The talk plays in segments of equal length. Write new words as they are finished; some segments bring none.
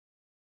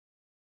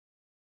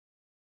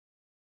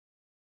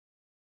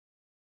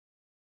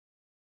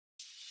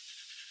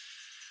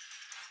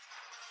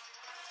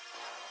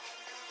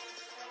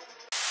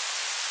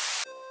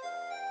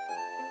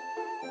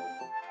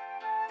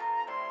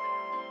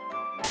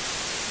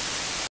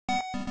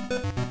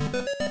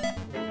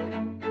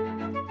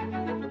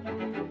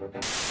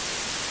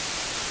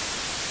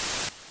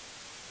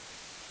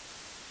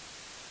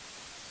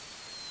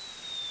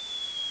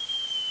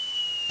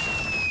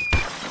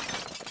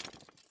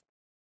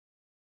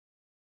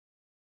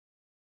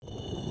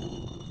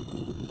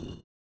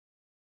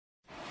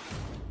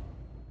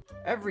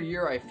Every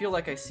year I feel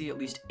like I see at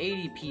least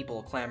 80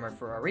 people clamor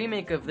for a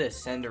remake of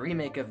this and a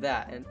remake of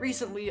that, and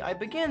recently I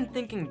began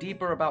thinking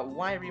deeper about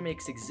why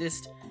remakes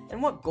exist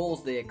and what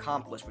goals they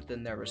accomplish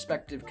within their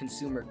respective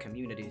consumer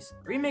communities.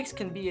 Remakes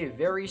can be a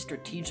very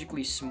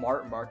strategically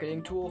smart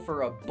marketing tool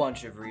for a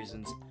bunch of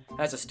reasons.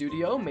 As a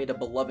studio made a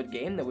beloved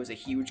game that was a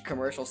huge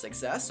commercial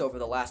success over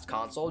the last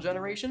console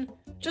generation,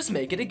 just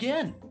make it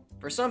again.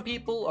 For some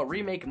people, a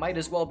remake might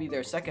as well be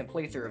their second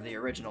playthrough of the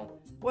original.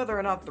 Whether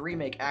or not the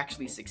remake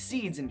actually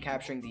succeeds in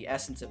capturing the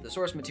essence of the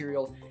source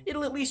material,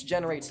 it'll at least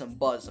generate some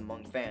buzz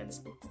among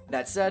fans.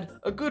 That said,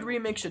 a good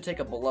remake should take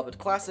a beloved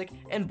classic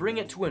and bring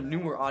it to a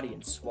newer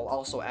audience, while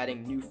also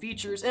adding new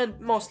features and,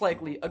 most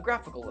likely, a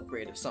graphical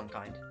upgrade of some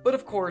kind. But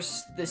of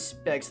course, this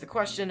begs the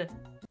question,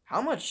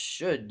 how much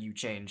should you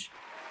change?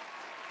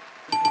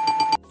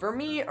 For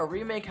me, a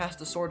remake has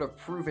to sort of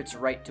prove its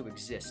right to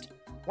exist.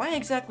 Why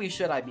exactly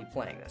should I be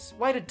playing this?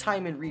 Why did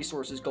time and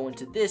resources go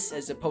into this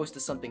as opposed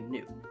to something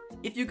new?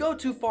 If you go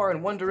too far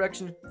in one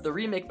direction, the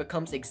remake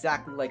becomes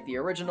exactly like the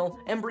original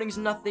and brings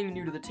nothing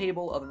new to the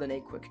table other than a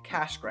quick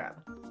cash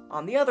grab.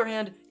 On the other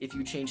hand, if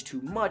you change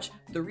too much,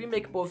 the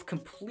remake both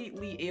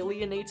completely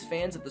alienates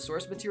fans of the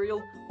source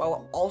material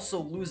while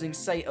also losing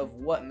sight of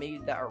what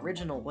made that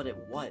original what it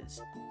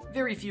was.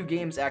 Very few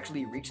games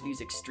actually reach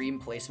these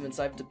extreme placements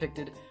I've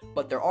depicted,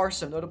 but there are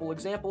some notable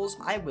examples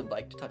I would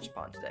like to touch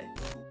upon today.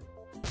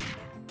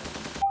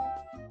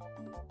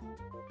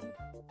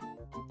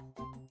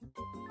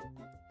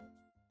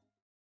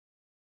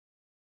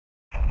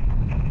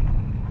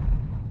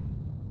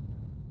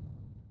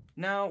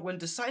 Now, when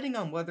deciding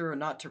on whether or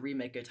not to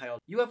remake a title,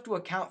 you have to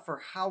account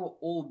for how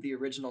old the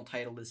original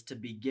title is to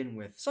begin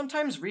with.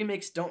 Sometimes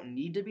remakes don't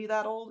need to be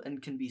that old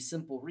and can be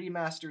simple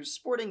remasters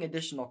sporting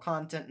additional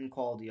content and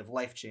quality of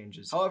life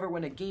changes. However,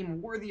 when a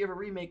game worthy of a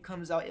remake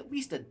comes out at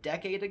least a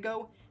decade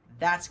ago,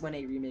 that's when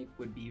a remake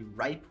would be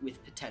ripe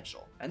with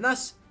potential. And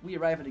thus, we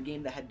arrive at a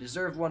game that had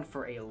deserved one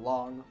for a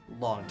long,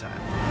 long time.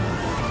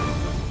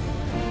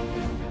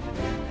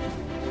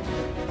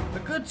 A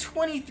good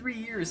 23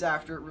 years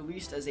after it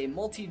released as a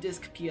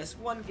multi-disc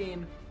PS1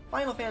 game,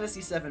 Final Fantasy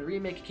VII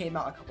Remake came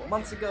out a couple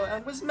months ago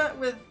and was met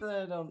with,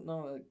 I don't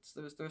know,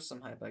 there's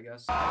some hype, I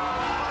guess.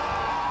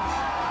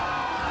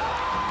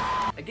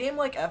 A game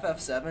like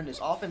FF7 is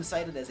often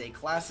cited as a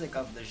classic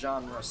of the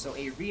genre, so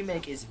a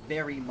remake is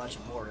very much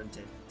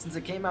warranted. Since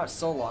it came out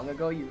so long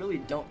ago, you really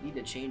don't need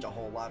to change a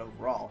whole lot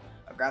overall.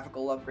 A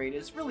graphical upgrade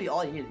is really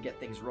all you need to get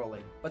things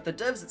rolling. But the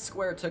devs at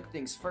Square took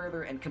things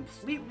further and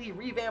completely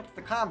revamped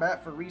the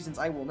combat for reasons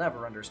I will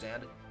never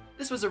understand.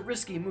 This was a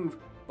risky move,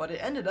 but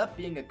it ended up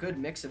being a good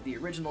mix of the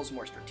original's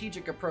more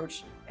strategic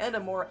approach and a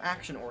more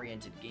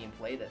action-oriented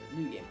gameplay that a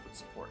new game would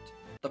support.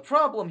 The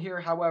problem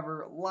here,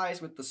 however,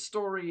 lies with the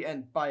story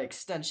and, by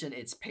extension,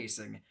 its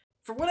pacing.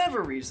 For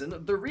whatever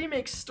reason, the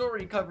remake's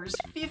story covers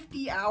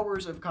 50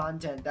 hours of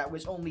content that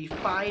was only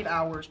 5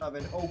 hours of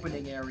an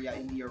opening area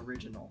in the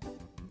original.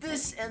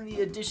 This and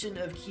the addition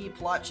of key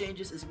plot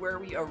changes is where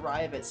we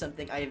arrive at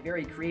something I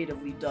very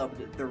creatively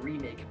dubbed the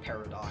remake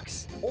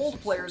paradox.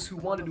 Old players who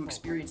wanted to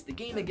experience the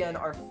game again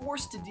are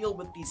forced to deal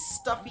with these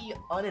stuffy,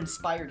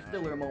 uninspired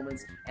filler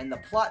moments, and the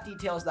plot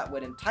details that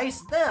would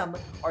entice them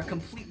are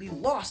completely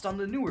lost on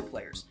the newer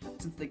players,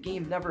 since the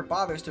game never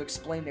bothers to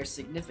explain their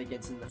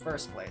significance in the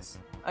first place.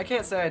 I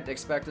can't say I'd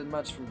expected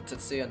much from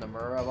Tetsuya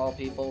Nomura of all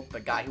people,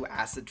 the guy who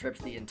acid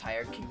tripped the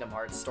entire Kingdom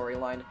Hearts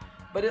storyline,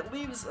 but it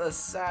leaves a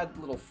sad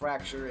little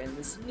fracture in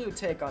this new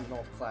take on an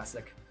old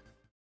classic.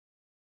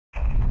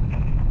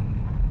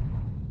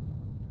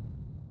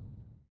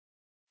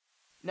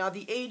 Now,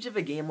 the age of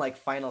a game like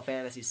Final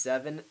Fantasy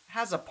VII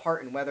has a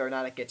part in whether or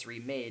not it gets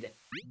remade,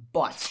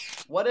 but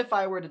what if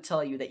I were to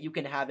tell you that you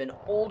can have an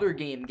older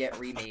game get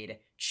remade,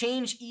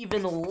 change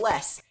even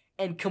less,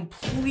 and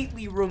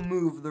completely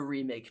remove the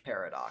remake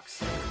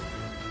paradox?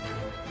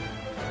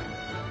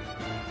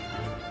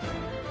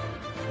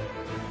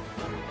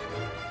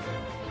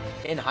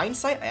 In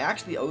hindsight, I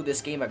actually owe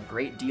this game a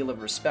great deal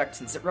of respect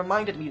since it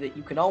reminded me that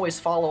you can always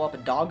follow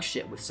up dog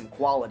shit with some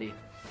quality.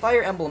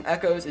 Fire Emblem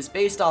Echoes is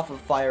based off of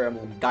Fire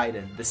Emblem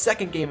Gaiden, the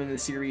second game in the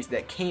series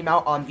that came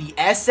out on the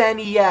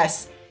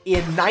SNES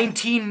in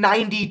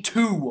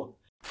 1992.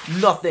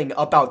 Nothing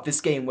about this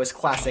game was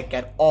classic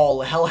at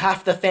all. Hell,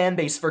 half the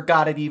fanbase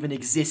forgot it even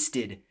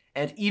existed.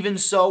 And even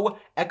so,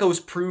 Echoes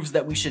proves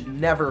that we should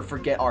never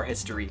forget our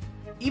history.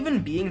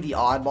 Even being the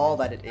oddball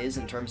that it is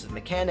in terms of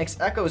mechanics,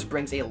 Echoes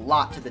brings a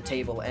lot to the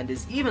table and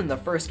is even the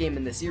first game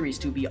in the series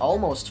to be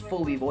almost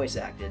fully voice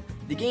acted.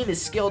 The game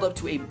is scaled up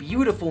to a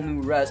beautiful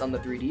new res on the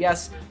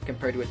 3DS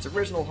compared to its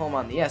original home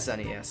on the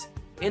SNES.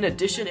 In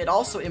addition, it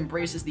also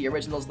embraces the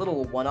original's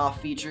little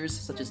one-off features,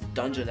 such as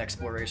dungeon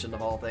exploration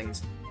of all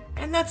things.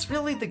 And that's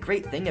really the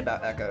great thing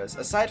about Echoes.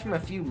 Aside from a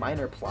few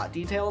minor plot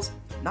details,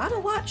 not a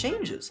lot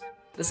changes.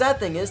 The sad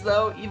thing is,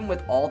 though, even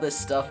with all this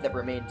stuff that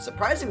remained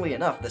surprisingly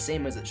enough the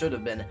same as it should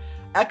have been,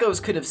 Echoes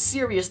could have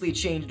seriously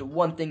changed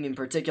one thing in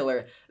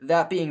particular,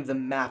 that being the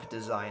map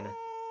design.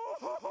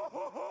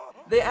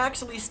 They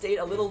actually stayed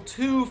a little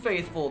too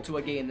faithful to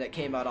a game that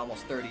came out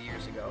almost 30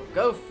 years ago.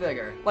 Go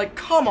figure. Like,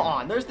 come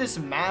on, there's this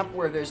map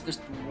where there's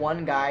just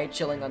one guy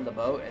chilling on the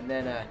boat, and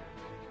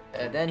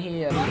then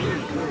he,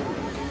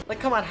 like,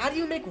 come on, how do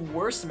you make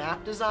worse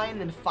map design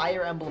than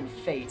Fire Emblem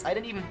Fates? I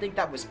didn't even think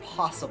that was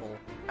possible.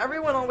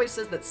 Everyone always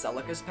says that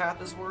Celica's path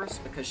is worse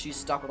because she's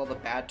stuck with all the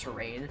bad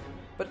terrain,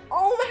 but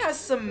Alma has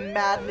some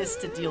madness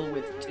to deal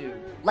with too.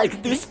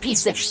 Like this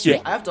piece of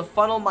shit. I have to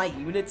funnel my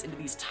units into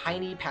these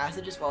tiny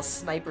passages while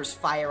snipers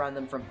fire on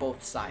them from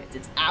both sides.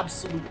 It's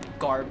absolute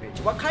garbage.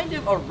 What kind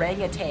of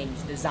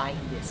orangutans designed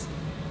this?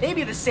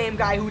 Maybe the same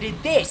guy who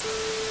did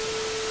this.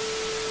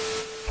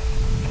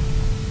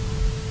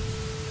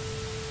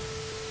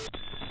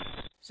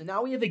 So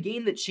now we have a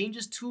game that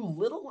changes too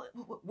little?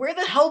 Where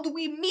the hell do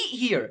we meet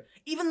here?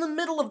 Even the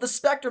middle of the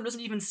spectrum doesn't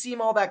even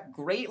seem all that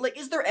great. Like,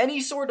 is there any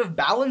sort of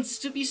balance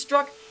to be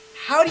struck?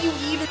 How do you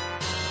even...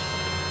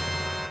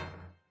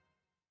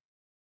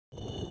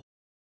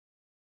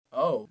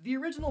 Oh. The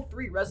original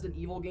 3 Resident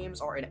Evil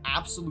games are an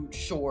absolute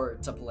chore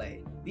to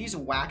play. These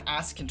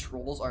whack-ass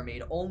controls are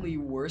made only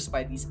worse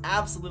by these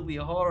absolutely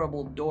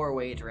horrible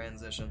doorway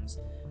transitions.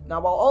 Now,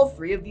 while all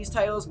 3 of these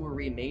titles were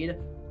remade,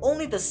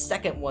 only the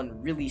second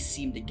one really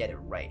seemed to get it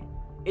right.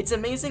 It's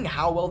amazing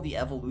how well the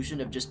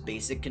evolution of just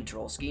basic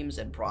control schemes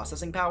and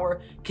processing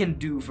power can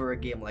do for a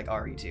game like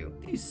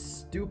RE2. These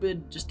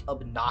stupid, just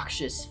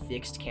obnoxious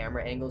fixed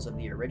camera angles of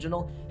the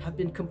original have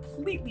been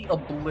completely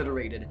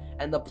obliterated,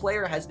 and the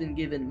player has been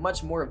given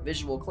much more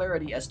visual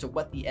clarity as to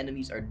what the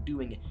enemies are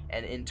doing,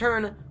 and in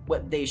turn,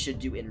 what they should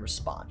do in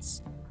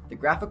response. The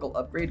graphical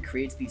upgrade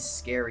creates these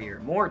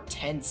scarier, more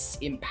tense,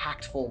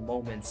 impactful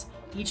moments,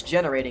 each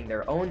generating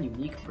their own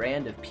unique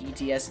brand of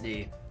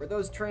PTSD. Were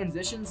those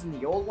transitions in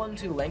the old one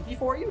too lengthy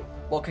for you?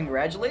 Well,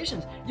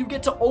 congratulations, you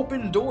get to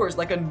open doors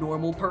like a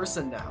normal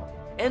person now.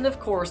 And of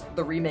course,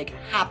 the remake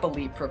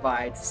happily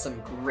provides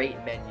some great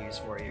menus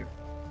for you.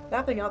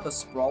 Mapping out the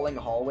sprawling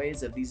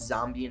hallways of these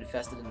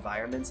zombie-infested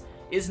environments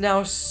is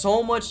now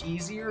so much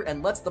easier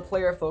and lets the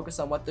player focus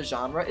on what the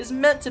genre is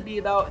meant to be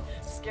about,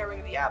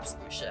 scaring the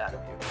absolute shit out of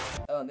you.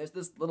 Oh, and there's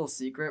this little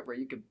secret where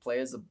you can play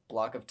as a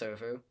block of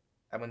tofu,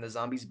 and when the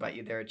zombies bite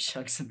you, there are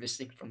chunks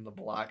missing from the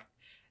block.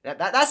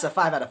 That's a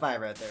 5 out of 5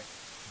 right there.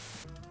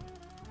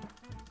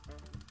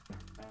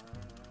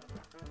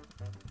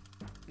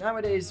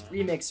 Nowadays,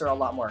 remakes are a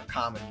lot more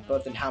common,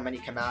 both in how many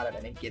come out at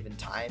any given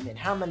time and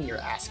how many are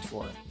asked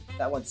for.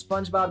 That one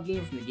SpongeBob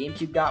game from the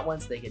GameCube got one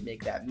so they could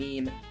make that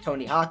meme.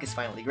 Tony Hawk is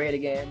finally great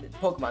again.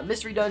 Pokemon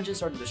Mystery Dungeon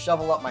started to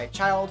shovel up my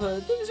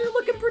childhood. Things are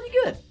looking pretty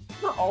good.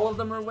 Not all of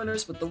them are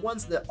winners, but the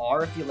ones that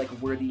are feel like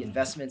worthy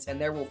investments, and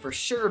there will for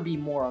sure be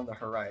more on the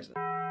horizon.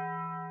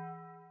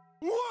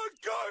 What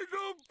kind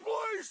of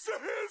place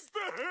is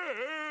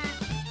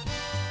this?